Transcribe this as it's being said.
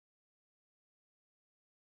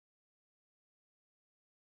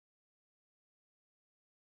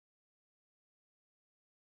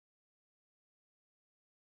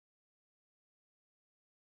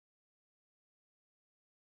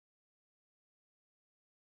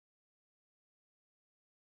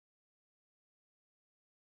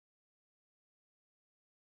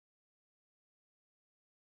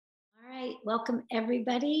right, welcome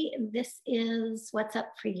everybody. This is What's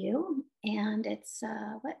Up for You, and it's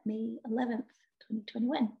May 11th,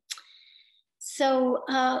 2021. So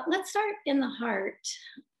let's start in the heart,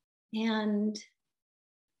 and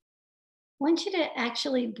I want you to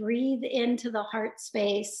actually breathe into the heart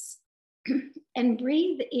space and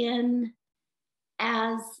breathe in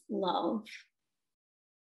as love.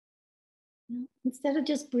 Instead of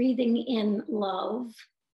just breathing in love,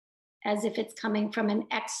 as if it's coming from an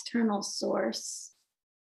external source.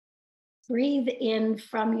 Breathe in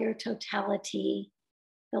from your totality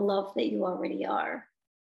the love that you already are.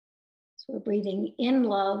 So we're breathing in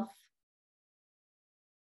love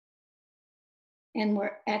and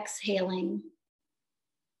we're exhaling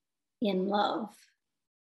in love.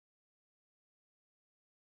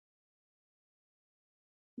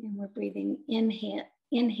 And we're breathing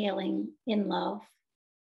inhaling in love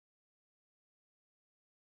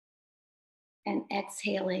and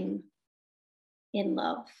exhaling in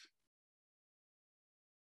love.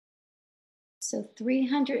 So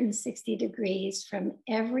 360 degrees from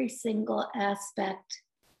every single aspect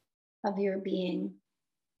of your being.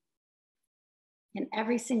 In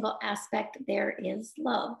every single aspect, there is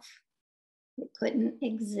love. It couldn't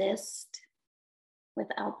exist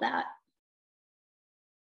without that.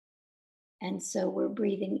 And so we're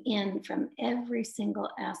breathing in from every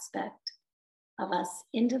single aspect of us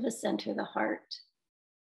into the center of the heart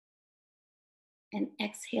and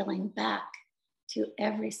exhaling back to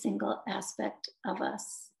every single aspect of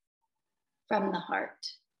us from the heart.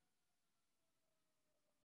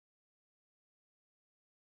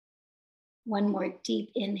 One more deep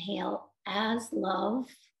inhale as love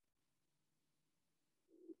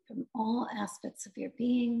from all aspects of your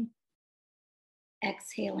being.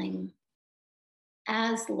 Exhaling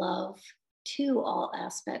as love to all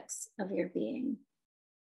aspects of your being.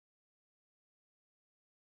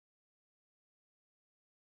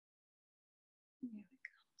 There we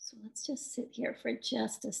go. So let's just sit here for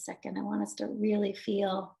just a second. I want us to really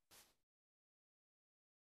feel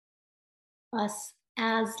us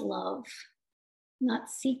as love, not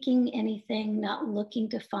seeking anything, not looking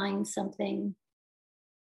to find something,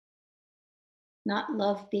 not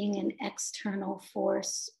love being an external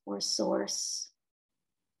force or source,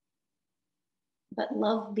 but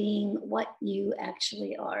love being what you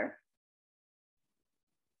actually are.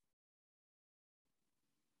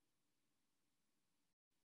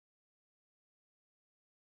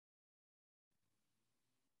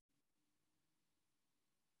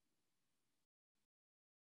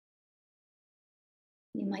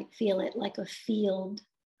 You might feel it like a field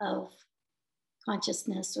of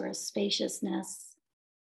consciousness or a spaciousness,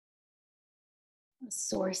 a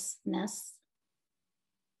sourceness.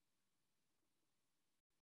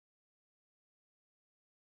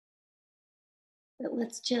 But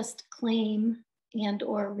let's just claim and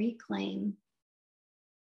or reclaim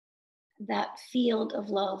that field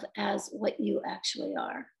of love as what you actually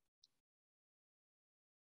are.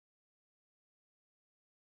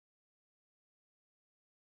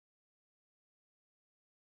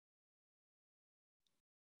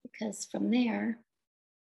 Because from there,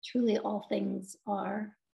 truly all things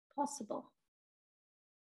are possible.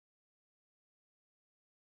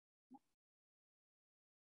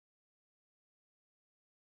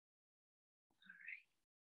 All right.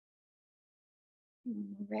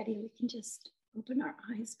 When we're ready, we can just open our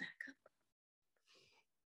eyes back up.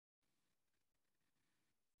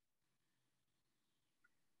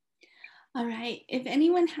 All right. If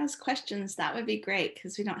anyone has questions, that would be great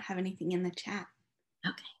because we don't have anything in the chat.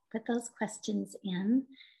 Okay, put those questions in.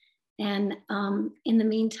 And in the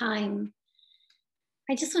meantime,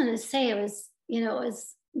 I just wanted to say I was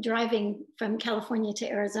driving from California to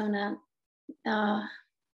Arizona a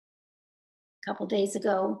couple days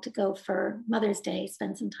ago to go for Mother's Day,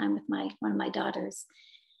 spend some time with one of my daughters.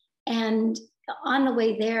 And on the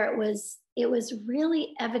way there, it was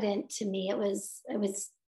really evident to me. I was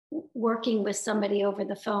working with somebody over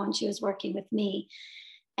the phone. She was working with me.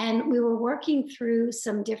 And we were working through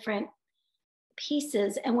some different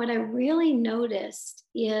pieces. And what I really noticed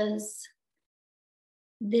is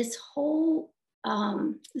this whole,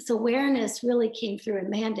 this awareness really came through, and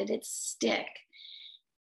man, did it stick.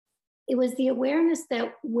 It was the awareness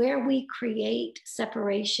that where we create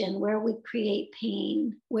separation, where we create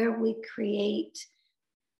pain, where we create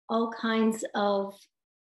all kinds of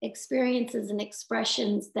experiences and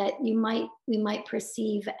expressions that we might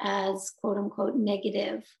perceive as quote unquote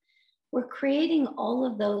negative, we're creating all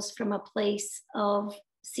of those from a place of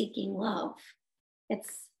seeking love.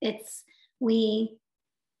 We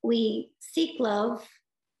seek love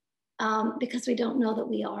because we don't know that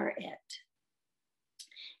we are it.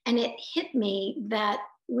 And it hit me that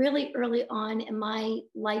really early on in my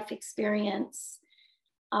life experience,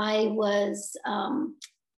 I was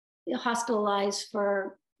hospitalized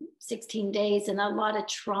for 16 days, and a lot of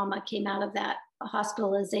trauma came out of that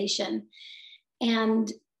hospitalization.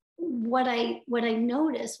 And what I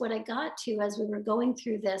noticed, what I got to as we were going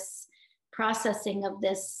through this processing of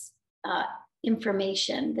this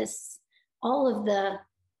information, this all of the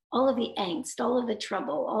angst, all of the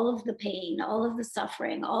trouble, all of the pain, all of the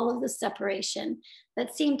suffering, all of the separation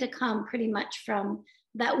that seemed to come pretty much from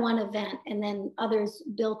that one event, and then others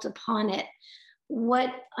built upon it. What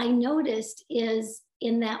I noticed is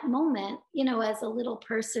in that moment, you know, as a little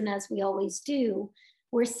person, as we always do,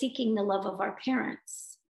 we're seeking the love of our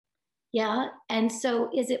parents. Yeah. And so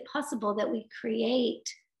is it possible that we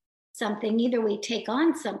create something, either we take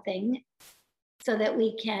on something so that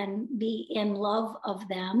we can be in love of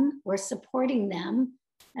them or supporting them,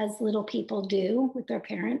 as little people do with their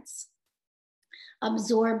parents,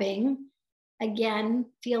 absorbing, again,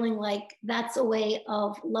 feeling like that's a way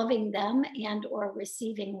of loving them and or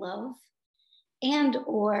receiving love, and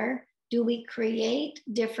or do we create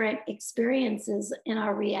different experiences in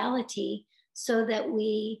our reality so that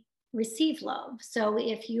we receive love? So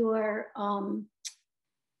if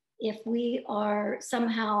we are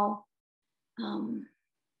somehow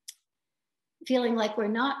feeling like we're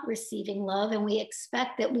not receiving love and we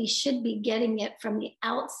expect that we should be getting it from the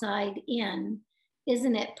outside in,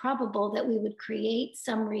 isn't it probable that we would create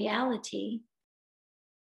some reality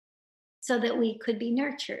so that we could be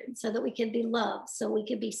nurtured, so that we could be loved, so we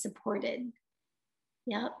could be supported?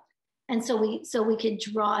 Yep. And so we could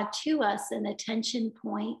draw to us an attention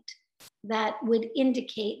point that would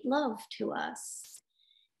indicate love to us.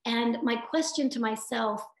 And my question to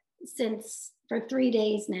myself, since for 3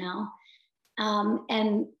 days now,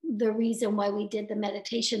 and the reason why we did the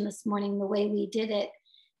meditation this morning the way we did it,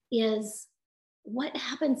 is what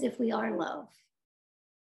happens if we are love?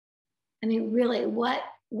 I mean, really,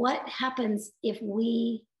 what happens if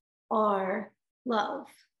we are love?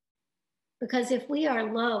 Because if we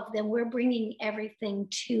are love, then we're bringing everything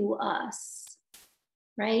to us,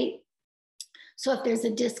 right? So if there's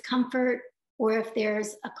a discomfort, or if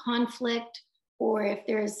there's a conflict, or if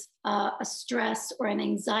there's a stress or an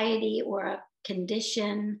anxiety or a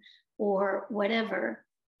condition or whatever,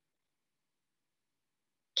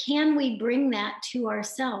 can we bring that to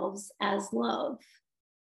ourselves as love?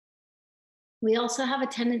 We also have a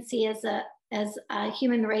tendency as a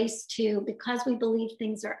human race to, because we believe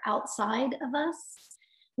things are outside of us,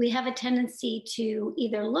 we have a tendency to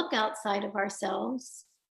either look outside of ourselves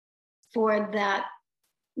for that,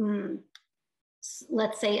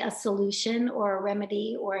 let's say, a solution or a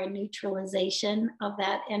remedy or a neutralization of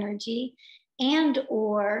that energy, and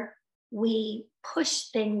or we push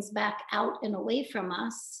things back out and away from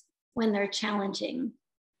us when they're challenging.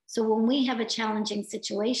 So when we have a challenging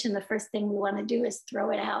situation, the first thing we want to do is throw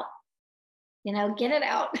it out, you know, get it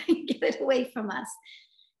out, get it away from us.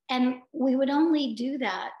 And we would only do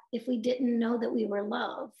that if we didn't know that we were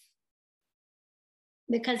love.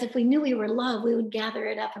 Because if we knew we were love, we would gather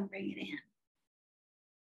it up and bring it in.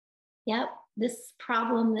 Yep, this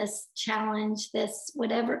problem, this challenge, this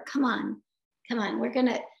whatever, come on.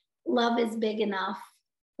 Love is big enough,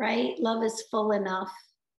 right? Love is full enough.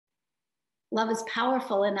 Love is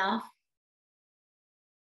powerful enough.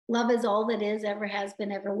 Love is all that is, ever has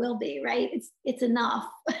been, ever will be, right? It's enough.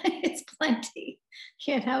 It's plenty,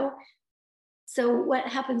 you know? So what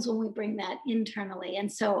happens when we bring that internally?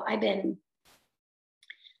 And so I've been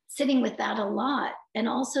sitting with that a lot, and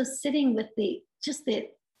also sitting with the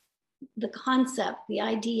concept, the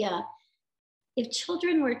idea. If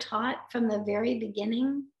children were taught from the very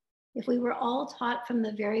beginning, if we were all taught from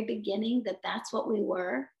the very beginning that that's what we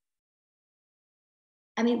were,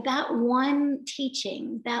 I mean, that one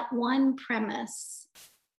teaching, that one premise,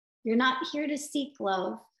 you're not here to seek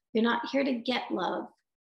love, you're not here to get love,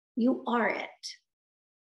 you are it.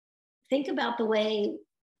 Think about the way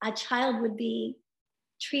a child would be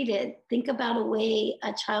treated. Think about a way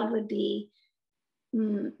a child would be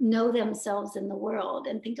know themselves in the world,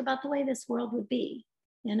 and think about the way this world would be,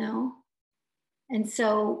 you know? And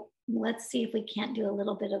so let's see if we can't do a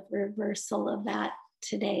little bit of reversal of that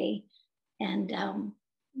today, and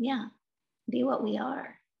be what we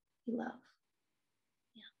are, be love.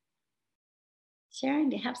 Yeah. Sharon,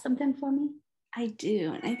 do you have something for me? I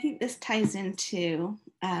do, and I think this ties into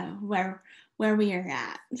where we are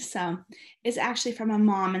at. So it's actually from a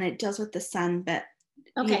mom, and it deals with the son, but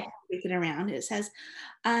okay. It around. It says,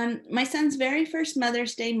 my son's very first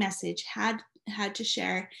Mother's Day message had had to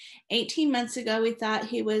share. 18 months ago, we thought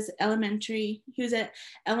he was at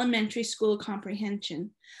elementary school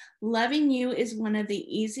comprehension. Loving you is one of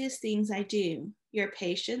the easiest things I do. Your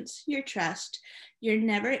patience, your trust, your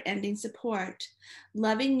never-ending support.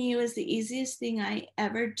 Loving you is the easiest thing I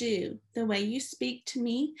ever do. The way you speak to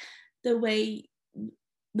me, the way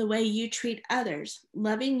you treat others.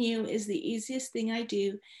 Loving you is the easiest thing I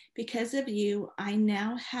do. Because of you, I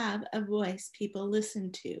now have a voice people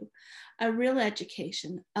listen to, a real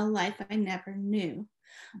education, a life I never knew.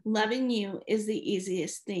 Loving you is the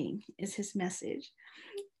easiest thing, is his message.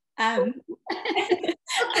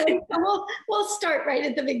 Okay, so we'll start right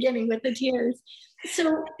at the beginning with the tears.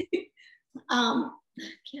 So,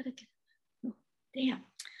 damn.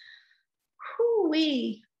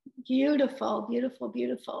 Hoo-wee. Beautiful, beautiful,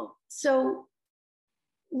 beautiful. So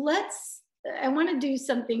I want to do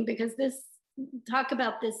something because talk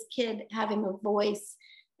about this kid having a voice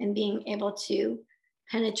and being able to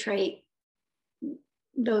penetrate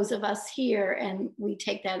those of us here, and we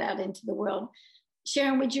take that out into the world.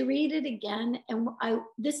 Sharon, would you read it again? And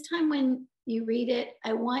this time when you read it,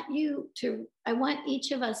 I want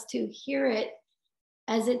each of us to hear it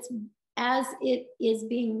as it is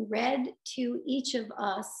being read to each of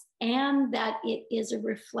us, and that it is a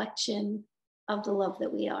reflection of the love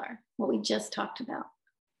that we are, what we just talked about.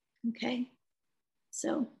 Okay,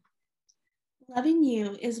 so. Loving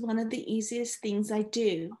you is one of the easiest things I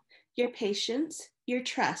do. Your patience, your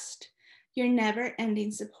trust, your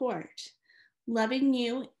never-ending support. Loving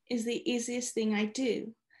you is the easiest thing I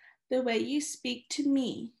do. The way you speak to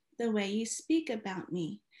me, the way you speak about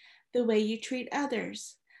me, the way you treat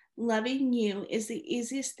others. Loving you is the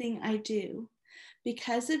easiest thing I do.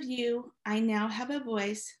 Because of you, I now have a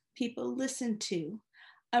voice people listen to,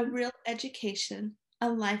 a real education, a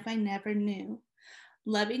life I never knew.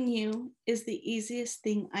 Loving you is the easiest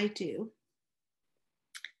thing I do.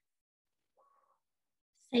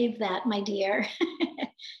 Save that, my dear.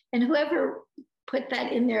 And whoever put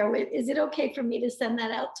that in there, is it okay for me to send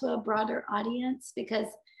that out to a broader audience? Because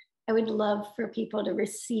I would love for people to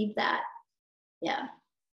receive that. Yeah.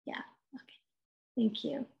 Okay. Thank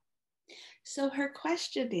you. So her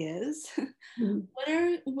question is,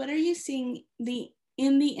 what are you seeing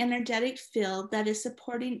in the energetic field that is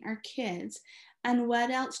supporting our kids, and what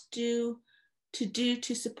else to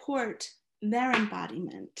support their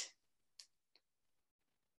embodiment?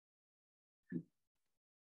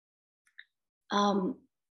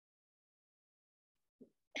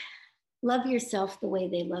 Love yourself the way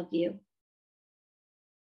they love you.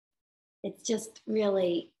 It's just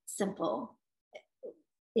really simple.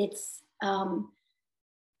 It's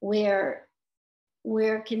we're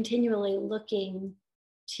continually looking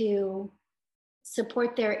to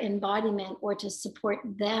support their embodiment or to support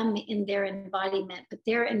them in their embodiment, but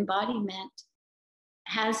their embodiment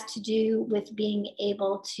has to do with being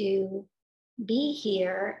able to be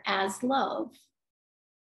here as love,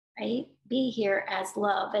 right? Be here as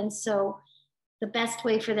love. And so the best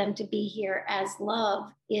way for them to be here as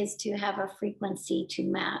love is to have a frequency to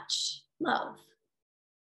match love.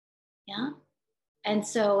 Yeah. And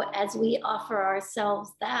so as we offer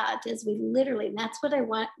ourselves that, as we literally, and that's what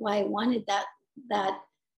why I wanted that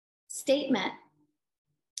statement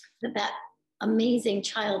that amazing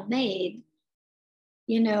child made,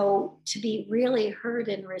 to be really heard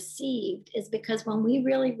and received, is because when we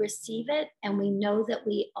really receive it and we know that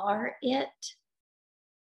we are it,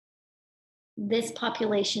 this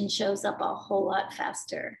population shows up a whole lot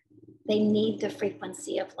faster. They need the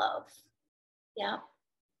frequency of love. Yeah.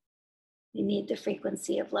 They need the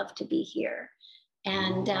frequency of love to be here.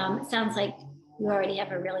 And it sounds like you already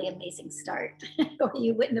have a really amazing start, or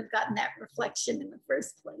you wouldn't have gotten that reflection in the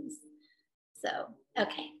first place. So,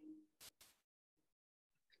 okay.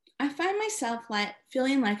 I find myself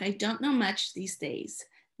feeling like I don't know much these days.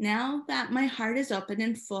 Now that my heart is open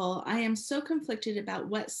and full, I am so conflicted about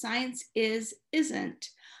what science isn't.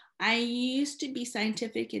 I used to be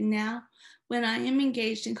scientific, and now when I am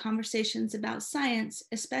engaged in conversations about science,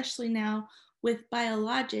 especially now with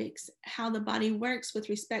biologics, how the body works with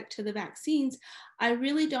respect to the vaccines, I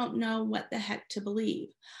really don't know what the heck to believe.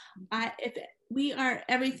 If we are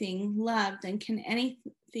everything love, then can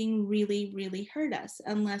anything really, really hurt us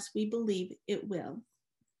unless we believe it will?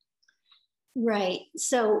 Right.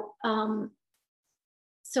 So,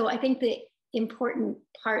 so I think the important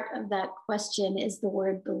part of that question is the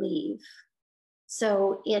word believe.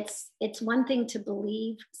 So it's one thing to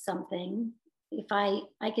believe something. If I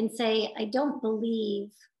can say, I don't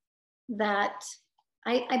believe that,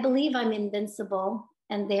 I believe I'm invincible,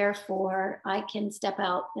 and therefore I can step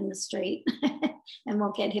out in the street and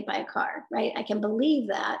won't get hit by a car, right? I can believe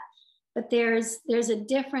that, but there's a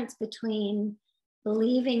difference between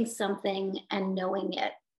believing something and knowing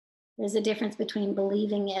it. There's a difference between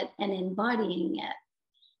believing it and embodying it.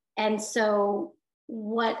 And so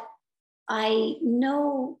what I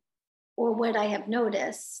know, or what I have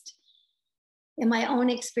noticed in my own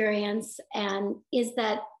experience, and is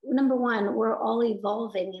that, number one, we're all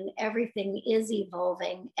evolving and everything is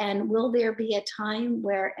evolving. And will there be a time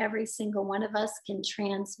where every single one of us can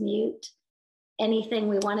transmute anything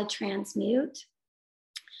we want to transmute?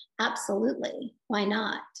 Absolutely. Why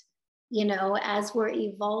not? You know, as we're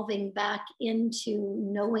evolving back into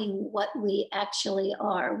knowing what we actually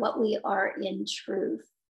are, what we are in truth,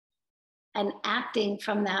 and acting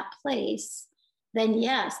from that place, then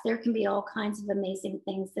yes, there can be all kinds of amazing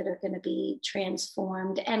things that are going to be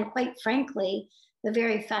transformed. And quite frankly, the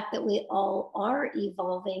very fact that we all are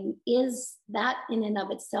evolving, is that in and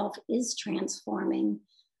of itself is transforming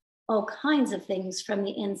all kinds of things from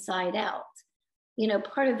the inside out. You know,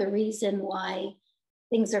 part of the reason why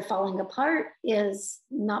things are falling apart is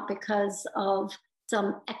not because of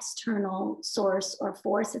some external source or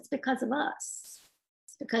force, it's because of us.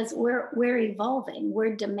 Because we're evolving,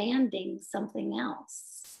 we're demanding something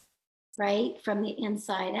else, right? From the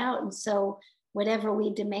inside out. And so whatever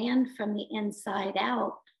we demand from the inside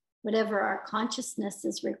out, whatever our consciousness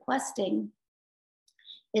is requesting,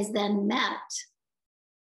 is then met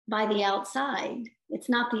by the outside. It's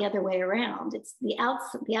not the other way around. It's the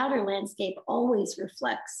outer landscape always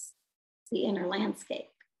reflects the inner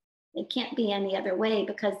landscape. It can't be any other way,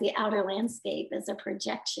 because the outer landscape is a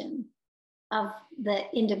projection of the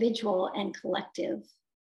individual and collective.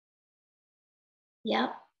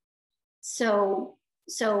 Yep. So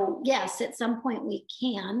yes, at some point we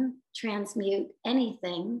can transmute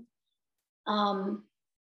anything.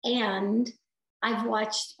 And I've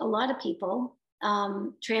watched a lot of people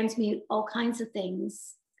transmute all kinds of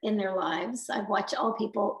things in their lives. I've watched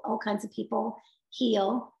all kinds of people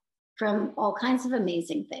heal from all kinds of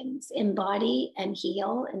amazing things, embody and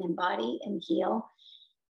heal, and embody and heal.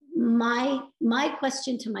 My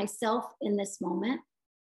question to myself in this moment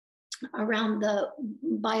around the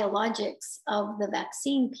biologics of the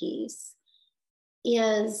vaccine piece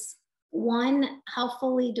is, one, how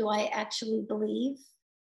fully do I actually believe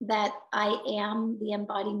that I am the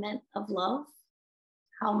embodiment of love?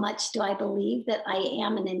 How much do I believe that I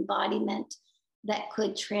am an embodiment that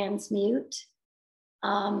could transmute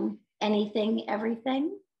anything,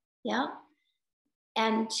 everything? Yeah.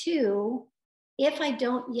 And two, if I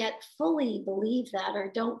don't yet fully believe that,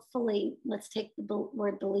 or don't fully, let's take the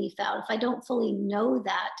word belief out, if I don't fully know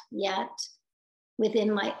that yet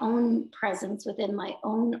within my own presence, within my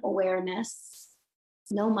own awareness,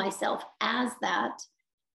 know myself as that,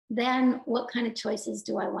 then what kind of choices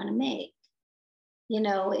do I want to make? You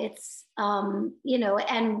know, it's, you know,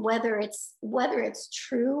 and whether it's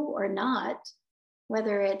true or not,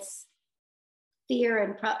 whether it's fear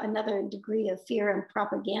and another degree of fear and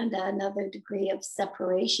propaganda, another degree of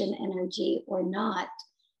separation energy or not.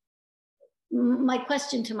 My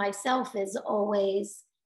question to myself is always,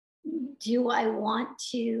 do I want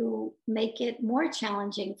to make it more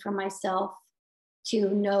challenging for myself to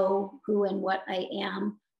know who and what I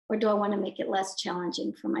am, or do I want to make it less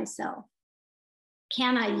challenging for myself?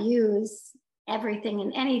 Can I use everything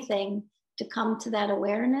and anything to come to that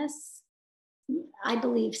awareness? I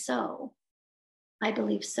believe so. I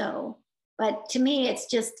believe so. But to me, it's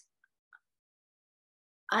just,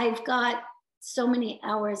 I've got so many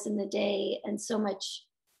hours in the day and so much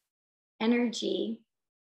energy,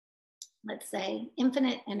 let's say,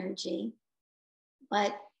 infinite energy,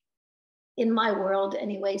 but in my world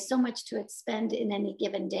anyway, so much to expend in any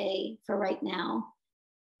given day for right now.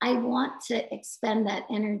 I want to expend that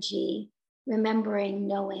energy remembering,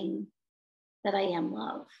 knowing that I am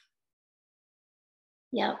love.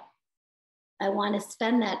 Yep. I want to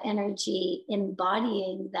spend that energy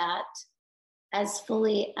embodying that as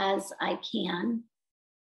fully as I can,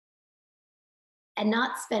 and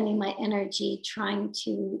not spending my energy trying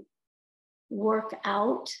to work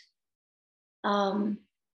out. Some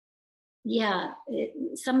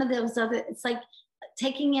of those other, it's like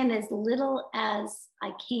taking in as little as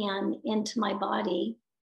I can into my body,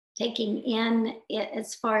 taking in it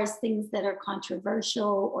as far as things that are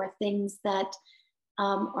controversial or things that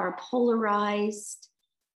are polarized.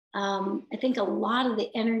 I think a lot of the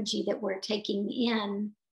energy that we're taking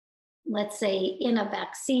in, let's say in a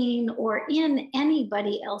vaccine or in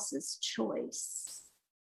anybody else's choice,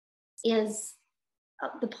 is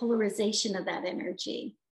the polarization of that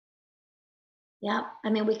energy. Yeah, I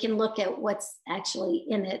mean, we can look at what's actually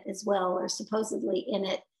in it as well, or supposedly in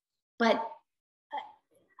it, but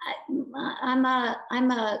I'm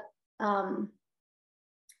a not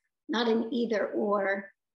an either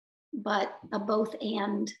or, but a both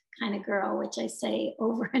and kind of girl, which I say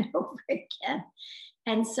over and over again.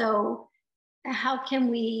 And so how can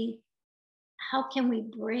we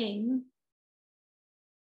bring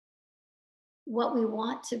what we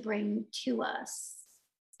want to bring to us?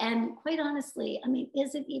 And quite honestly, I mean,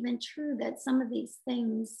 is it even true that some of these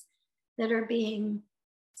things that are being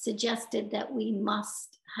suggested that we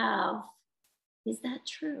must have, is that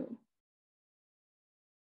true?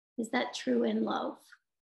 Is that true in love?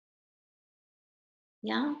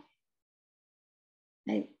 Yeah.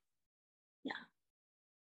 Yeah.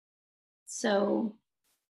 So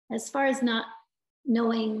as far as not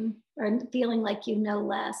knowing or feeling like you know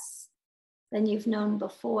less than you've known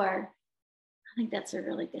before, I think that's a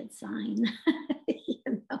really good sign.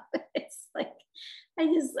 You know, it's like, I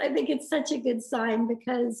think it's such a good sign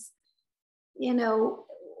because, you know,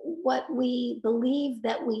 what we believe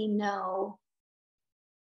that we know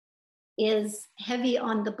is heavy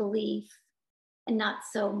on the belief and not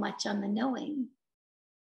so much on the knowing.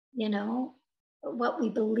 You know, what we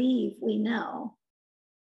believe we know.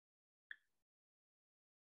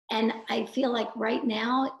 And I feel like right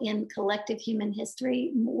now in collective human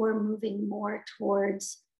history, we're moving more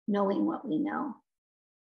towards knowing what we know,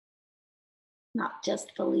 not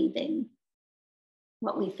just believing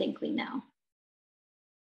what we think we know.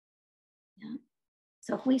 Yeah.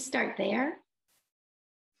 So if we start there,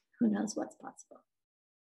 who knows what's possible?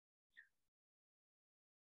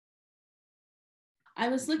 I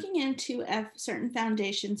was looking into a certain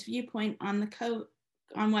foundation's viewpoint on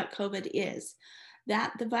what COVID is,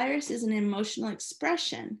 that the virus is an emotional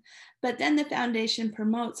expression, but then the foundation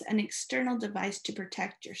promotes an external device to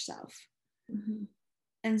protect yourself. Mm-hmm.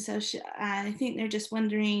 And so I think they're just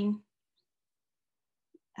wondering.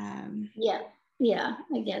 Yeah,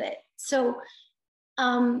 I get it. So,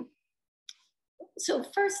 so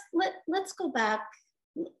first, let's go back.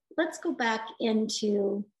 Let's go back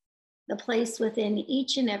into the place within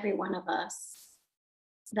each and every one of us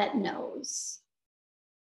that knows.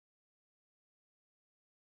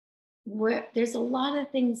 There's a lot of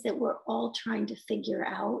things that we're all trying to figure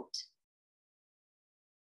out.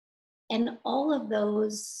 And all of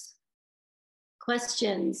those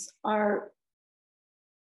questions are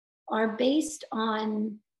based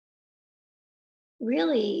on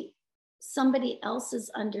really somebody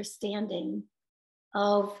else's understanding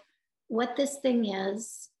of what this thing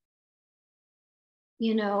is,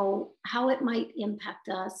 you know, how it might impact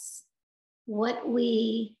us, what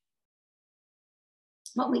we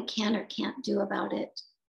can or can't do about it.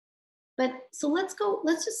 But so let's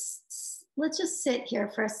just sit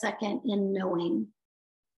here for a second in knowing.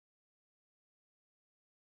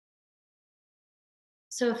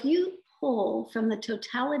 So if you pull from the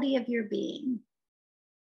totality of your being,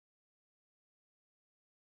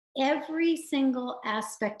 every single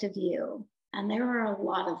aspect of you, and there are a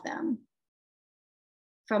lot of them,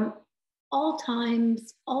 from all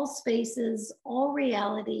times, all spaces, all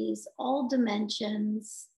realities, all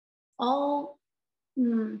dimensions, all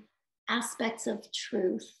aspects of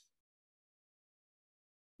truth.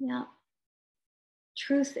 Yeah.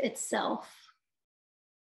 Truth itself.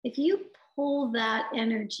 If you pull that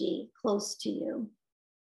energy close to you,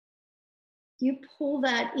 you pull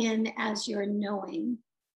that in as your knowing.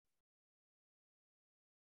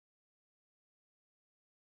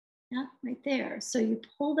 Yeah, right there. So you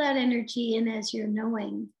pull that energy in as your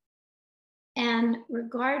knowing. And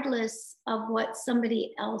regardless of what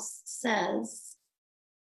somebody else says,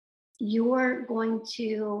 you're going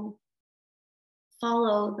to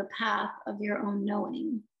follow the path of your own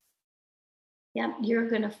knowing. Yep, you're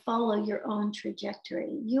going to follow your own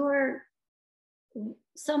trajectory. You're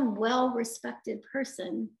some well-respected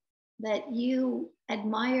person that you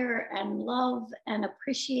admire and love and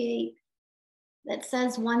appreciate that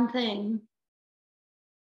says one thing.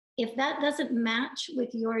 If that doesn't match with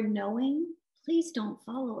your knowing, please don't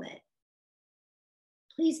follow it.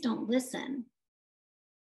 Please don't listen.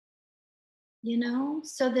 You know,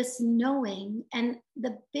 so this knowing, and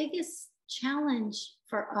the biggest challenge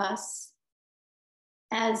for us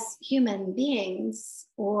as human beings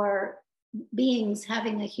or beings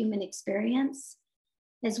having a human experience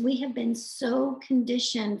is we have been so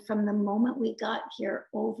conditioned from the moment we got here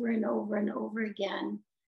over and over and over again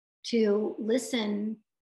to listen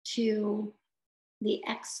to the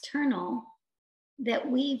external that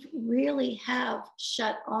we really have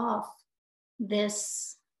shut off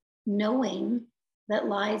this knowing that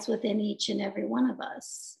lies within each and every one of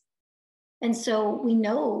us. And so we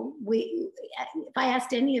know, if I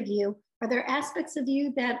asked any of you, are there aspects of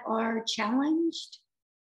you that are challenged?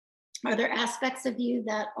 Are there aspects of you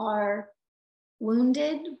that are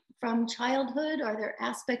wounded from childhood? Are there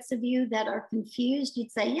aspects of you that are confused?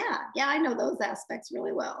 You'd say, yeah, I know those aspects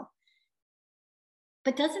really well.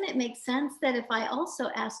 But doesn't it make sense that if I also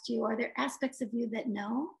asked you, are there aspects of you that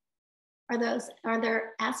know? Are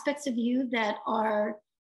there aspects of you that are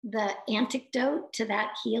the antidote to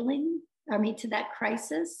that healing? To that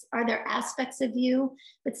crisis? Are there aspects of you?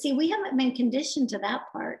 But see, we haven't been conditioned to that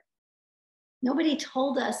part. Nobody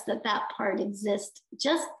told us that that part exists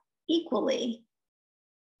just equally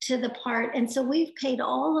to the part. And so we've paid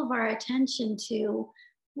all of our attention to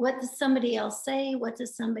what does somebody else say? What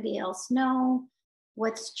does somebody else know?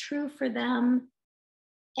 What's true for them?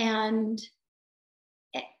 And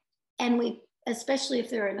we, especially if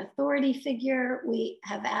they're an authority figure, we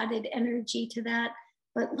have added energy to that.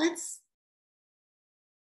 But let's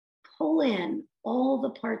pull in all the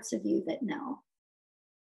parts of you that know.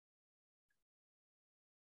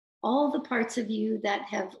 All the parts of you that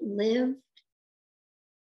have lived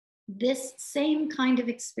this same kind of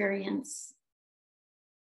experience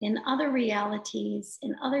in other realities,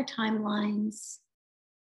 in other timelines.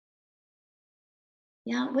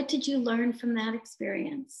 Yeah, what did you learn from that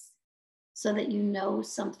experience so that you know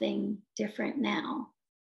something different now?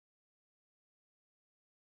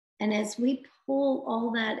 And as we pull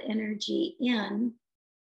all that energy in,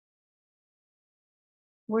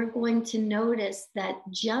 we're going to notice that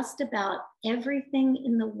just about everything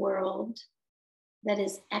in the world that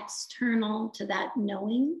is external to that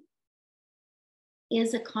knowing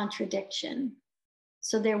is a contradiction.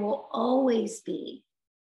 So there will always be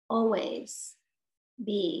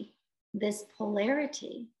this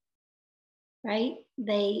polarity, right?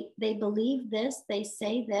 They believe this, they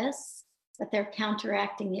say this, but they're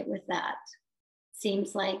counteracting it with that.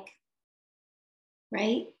 Seems like,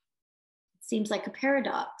 right? Seems like a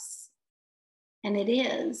paradox. And it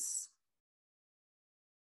is.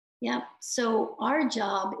 Yep. So our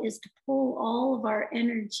job is to pull all of our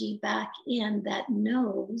energy back in that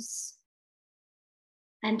knows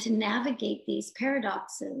and to navigate these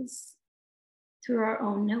paradoxes through our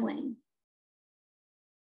own knowing.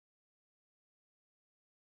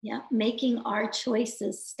 Yeah, making our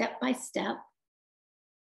choices step by step.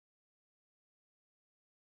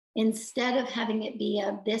 Instead of having it be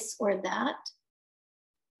a this or that,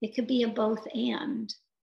 it could be a both and.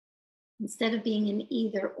 Instead of being an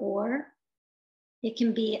either or, it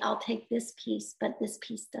can be, I'll take this piece, but this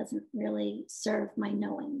piece doesn't really serve my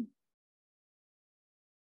knowing.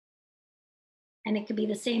 And it could be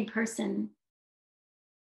the same person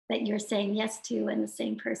that you're saying yes to and the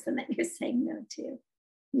same person that you're saying no to,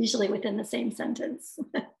 usually within the same sentence,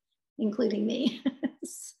 including me.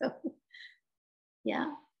 So,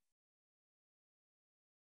 yeah.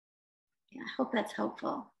 Yeah, I hope that's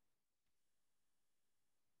helpful.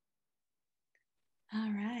 All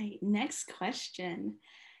right, next question.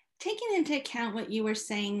 Taking into account what you were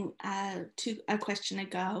saying to a question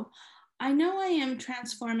ago, I know I am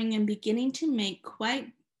transforming and beginning to make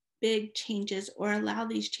quite big changes or allow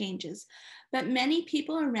these changes, but many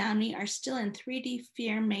people around me are still in 3D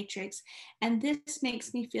fear matrix, and this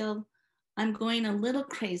makes me feel I'm going a little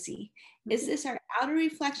crazy. Is this our outer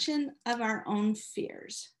reflection of our own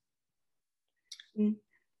fears?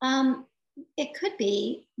 It could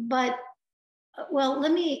be, but well,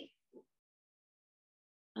 let me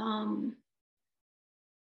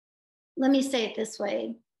say it this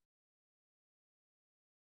way.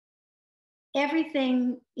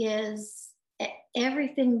 Everything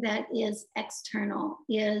that is external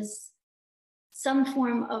is some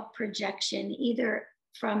form of projection, either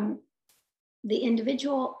from the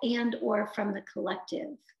individual and or from the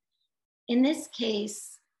collective. In this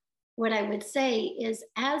case, what I would say is,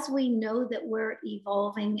 as we know that we're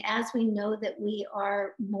evolving, as we know that we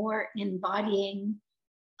are more embodying,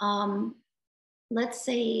 let's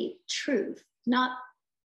say, truth, not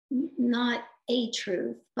a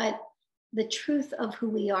truth, but the truth of who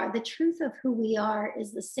we are. The truth of who we are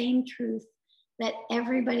is the same truth that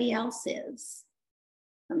everybody else is.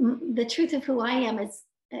 The truth of who I am is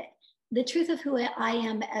the truth of who I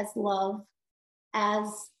am as love,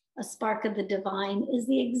 as a spark of the divine, is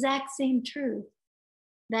the exact same truth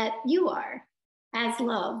that you are as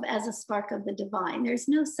love, as a spark of the divine. There's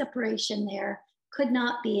no separation there, could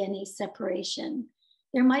not be any separation.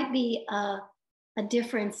 There might be a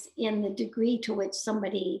difference in the degree to which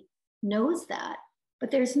somebody knows that,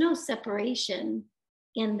 but there's no separation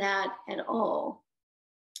in that at all.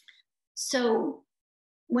 So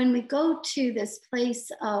when we go to this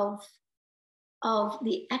place of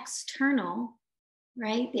the external,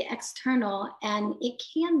 right? The external, and it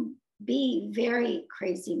can be very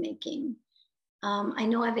crazy making. I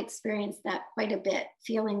know I've experienced that quite a bit,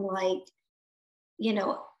 feeling like, you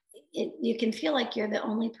know, you can feel like you're the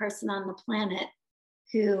only person on the planet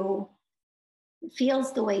who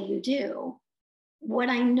feels the way you do. What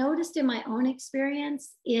I noticed in my own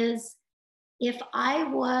experience is if I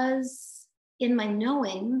was in my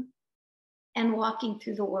knowing and walking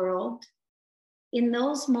through the world, in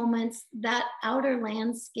those moments, that outer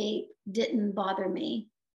landscape didn't bother me.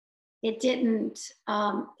 It didn't,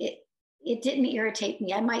 it didn't irritate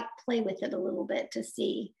me. I might play with it a little bit to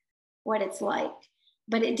see what it's like,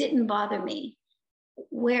 but it didn't bother me.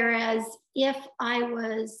 Whereas if I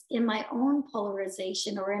was in my own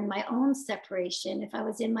polarization or in my own separation, if I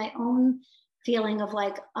was in my own feeling of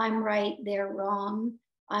like, I'm right, they're wrong,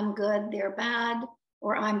 I'm good, they're bad,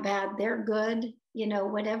 or I'm bad, they're good, you know,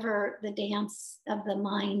 whatever the dance of the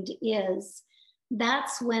mind is,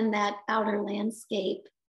 that's when that outer landscape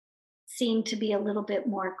seemed to be a little bit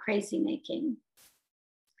more crazy making.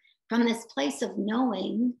 From this place of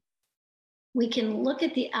knowing, we can look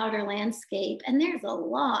at the outer landscape, and there's a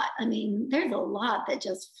lot. I mean, there's a lot that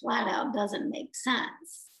just flat out doesn't make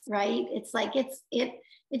sense, right? It's like it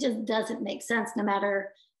just doesn't make sense, no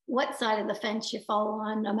matter what side of the fence you fall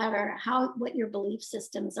on, no matter what your belief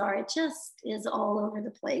systems are. It just is all over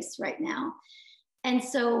the place right now. And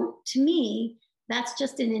so, to me, that's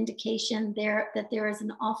just an indication that there is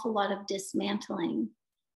an awful lot of dismantling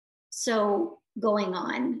going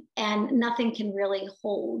on, and nothing can really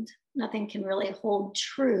hold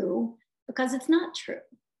true, because it's not true.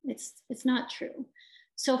 It's not true.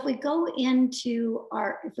 So if we go into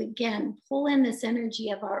if we again pull in this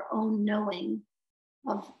energy of our own knowing,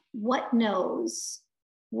 of what knows,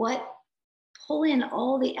 pull in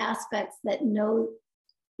all the aspects that know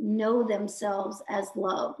themselves as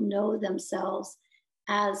love, know themselves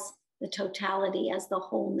as the totality, as the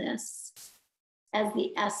wholeness, as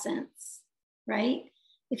the essence, right?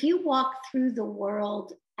 If you walk through the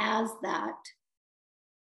world as that,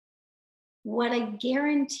 what I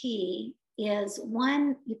guarantee is,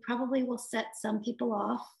 one, you probably will set some people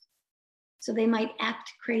off, so they might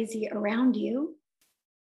act crazy around you,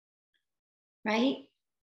 right?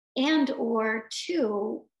 And or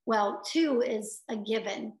two is a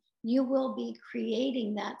given. You will be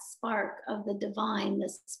creating that spark of the divine,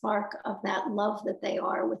 the spark of that love that they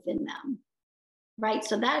are within them, right?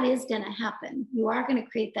 So that is going to happen. You are going to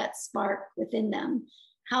create that spark within them.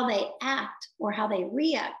 How they act or how they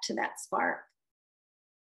react to that spark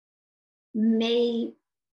may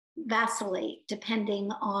vacillate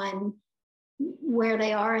depending on where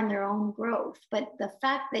they are in their own growth. But the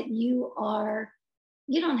fact that you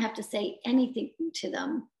don't have to say anything to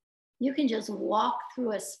them. You can just walk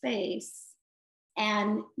through a space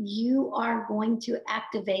and you are going to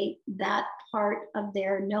activate that part of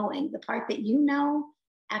their knowing. The part that you know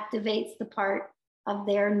activates the part of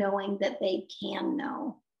their knowing that they can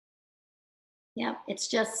know. Yeah, it's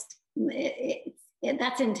just,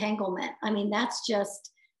 that's entanglement. I mean, that's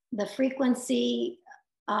just the frequency.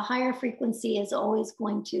 A higher frequency is always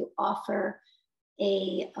going to offer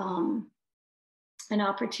an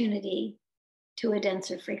opportunity to a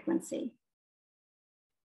denser frequency.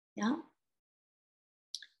 Yeah.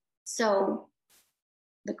 So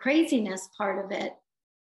the craziness part of it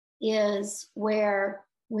is where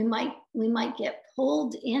we might get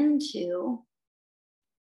pulled into,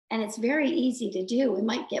 and it's very easy to do. We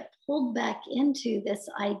might get pulled back into this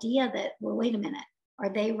idea that, well, wait a minute, are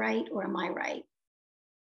they right or am I right?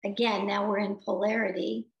 Again, now we're in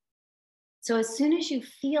polarity. So as soon as you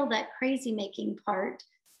feel that crazy making part,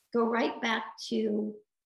 go right back to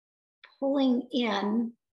pulling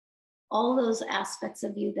in all those aspects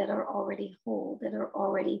of you that are already whole, that are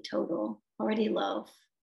already total, already love.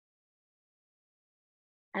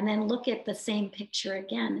 And then look at the same picture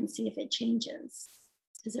again and see if it changes,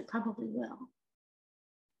 because it probably will.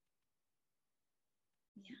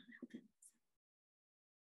 Yeah, I hope it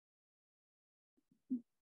does.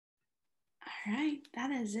 All right,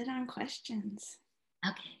 that is it on questions.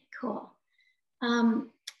 Okay, cool.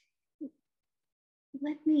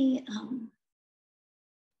 Let me,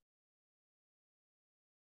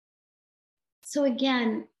 so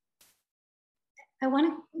again,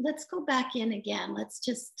 let's go back in again. Let's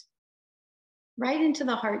just right into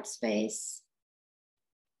the heart space.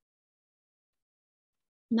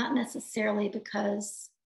 Not necessarily because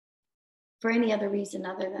for any other reason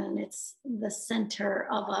other than it's the center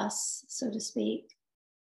of us, so to speak.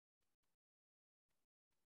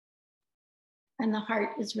 And the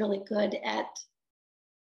heart is really good at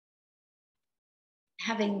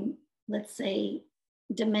having, let's say,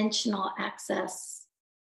 dimensional access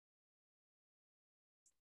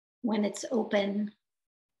when it's open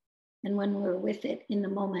and when we're with it in the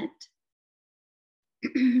moment.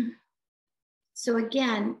 So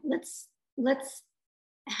again, let's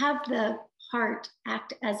have the heart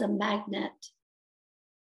act as a magnet.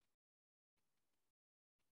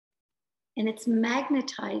 And it's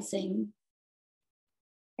magnetizing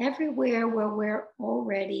everywhere where we're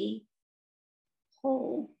already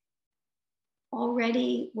whole,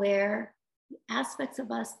 already where aspects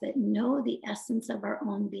of us that know the essence of our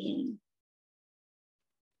own being,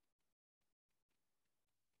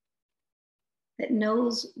 that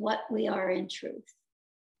knows what we are in truth.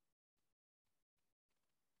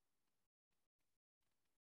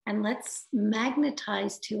 And let's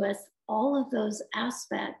magnetize to us all of those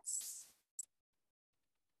aspects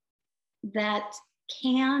that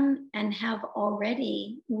can and have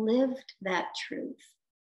already lived that truth,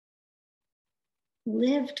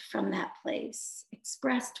 lived from that place,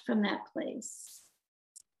 expressed from that place.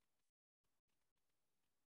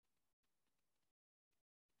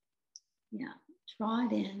 Yeah, draw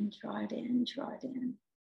it in, draw it in, draw it in.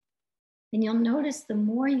 And you'll notice the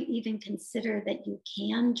more you even consider that you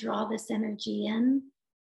can draw this energy in,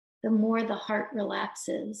 the more the heart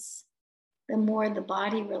relaxes, the more the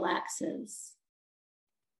body relaxes,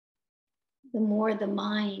 the more the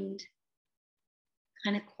mind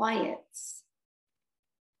kind of quiets.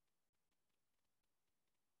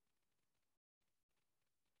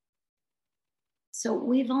 So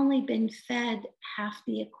we've only been fed half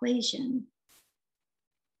the equation.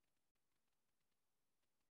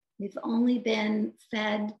 We've only been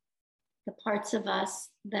fed the parts of us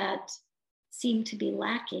that seem to be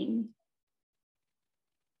lacking.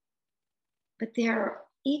 But there are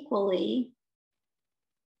equally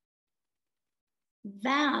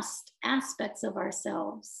vast aspects of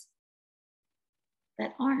ourselves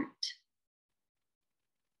that aren't.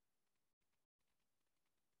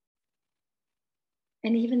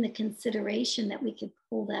 And even the consideration that we could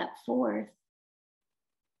pull that forth,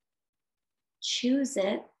 choose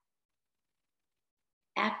it,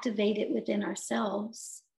 activate it within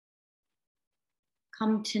ourselves,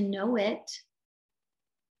 come to know it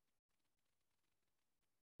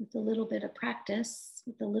with a little bit of practice,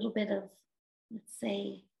 with a little bit of, let's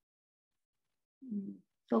say,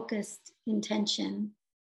 focused intention,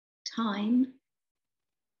 time.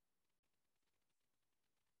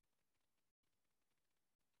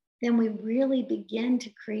 Then we really begin to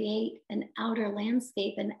create an outer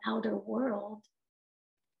landscape, an outer world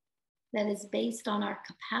that is based on our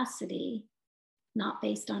capacity, not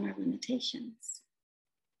based on our limitations.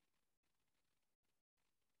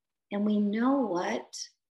 And we know what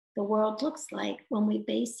the world looks like when we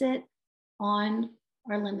base it on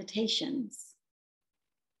our limitations,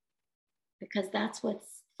 because that's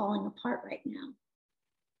what's falling apart right now.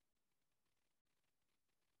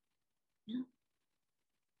 Yeah.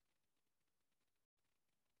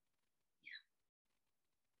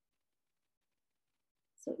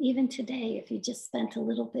 So even today, if you just spent a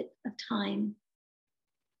little bit of time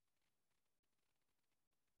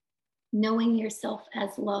knowing yourself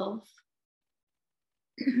as love,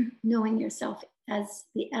 knowing yourself as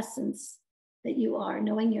the essence that you are,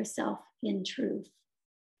 knowing yourself in truth.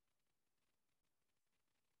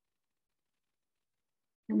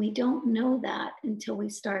 And we don't know that until we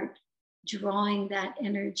start drawing that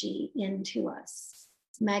energy into us,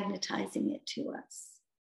 magnetizing it to us.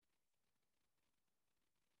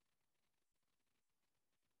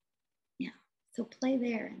 Yeah, so play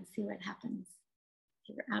there and see what happens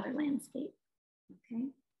to your outer landscape, okay?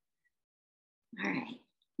 All right,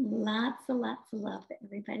 lots of love,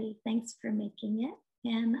 everybody. Thanks for making it,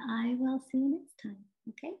 and I will see you next time,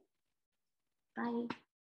 okay? Bye.